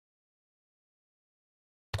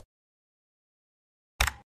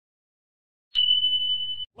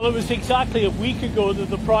Well, it was exactly a week ago that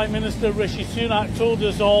the Prime Minister, Rishi Sunak, told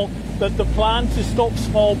us all that the plan to stop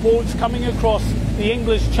small boats coming across the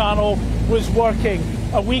English Channel was working.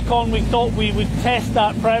 A week on, we thought we would test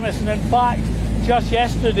that premise, and in fact, just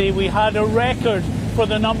yesterday we had a record for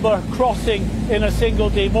the number crossing in a single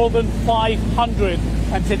day, more than 500.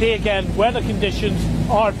 And today again, weather conditions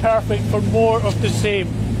are perfect for more of the same.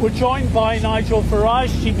 We're joined by Nigel Farage,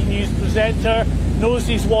 TV News presenter, knows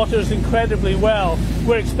these waters incredibly well.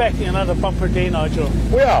 We're expecting another bumper day, Nigel.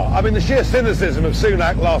 We are. I mean, the sheer cynicism of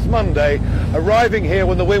Sunak last Monday, arriving here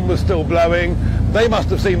when the wind was still blowing. They must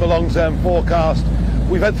have seen the long-term forecast.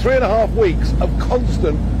 We've had 3.5 weeks of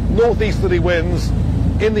constant northeasterly winds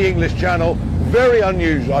in the English Channel. Very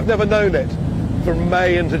unusual. I've never known it from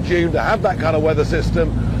May into June to have that kind of weather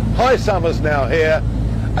system. High summer's now here.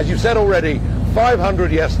 As you said already,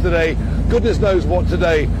 500 yesterday. Goodness knows what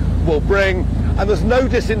today will bring. And there's no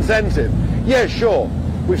disincentive. Yeah, sure,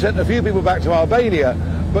 we've sent a few people back to Albania,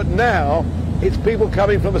 but now it's people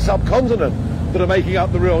coming from the subcontinent that are making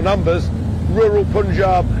up the real numbers, rural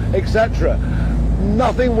Punjab, etc.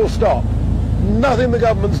 Nothing will stop. Nothing the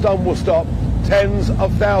government's done will stop tens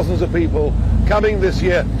of thousands of people coming this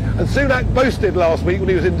year. And Sunak boasted last week when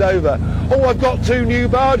he was in Dover, oh, I've got 2 new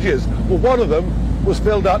barges. Well, one of them was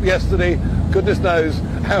filled up yesterday. Goodness knows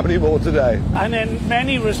how many more today. And in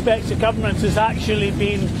many respects, the government has actually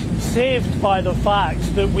been saved by the fact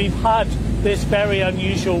that we've had this very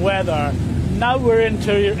unusual weather. Now we're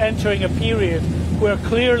entering a period where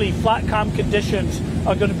clearly flat calm conditions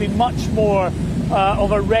are going to be much more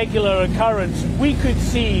of a regular occurrence. We could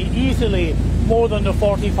see easily more than the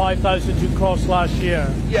 45,000 who crossed last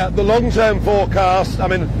year. Yeah, the long-term forecast, I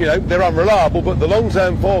mean, you know, they're unreliable, but the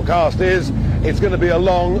long-term forecast is it's going to be a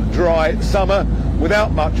long, dry summer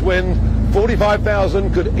without much wind.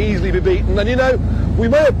 45,000 could easily be beaten. And, you know, we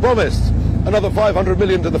may have promised another 500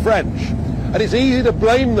 million to the French. And it's easy to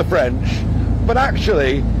blame the French. But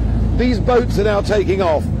actually, these boats are now taking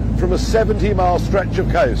off from a 70-mile stretch of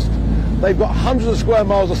coast. They've got hundreds of square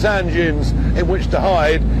miles of sand dunes in which to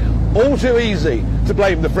hide. All too easy to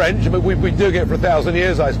blame the French. I mean, we've been doing it for 1,000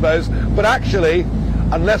 years, I suppose. But actually,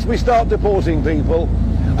 unless we start deporting people,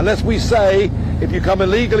 unless we say, if you come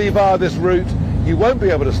illegally via this route, you won't be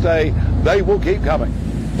able to stay, they will keep coming.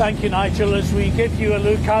 Thank you, Nigel, as we give you a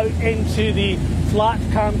look out into the flat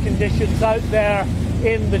calm conditions out there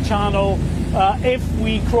in the Channel. If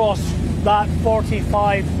we cross that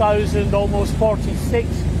 45,000, almost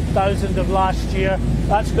 46,000 of last year,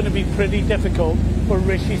 that's going to be pretty difficult for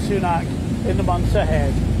Rishi Sunak in the months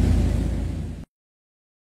ahead.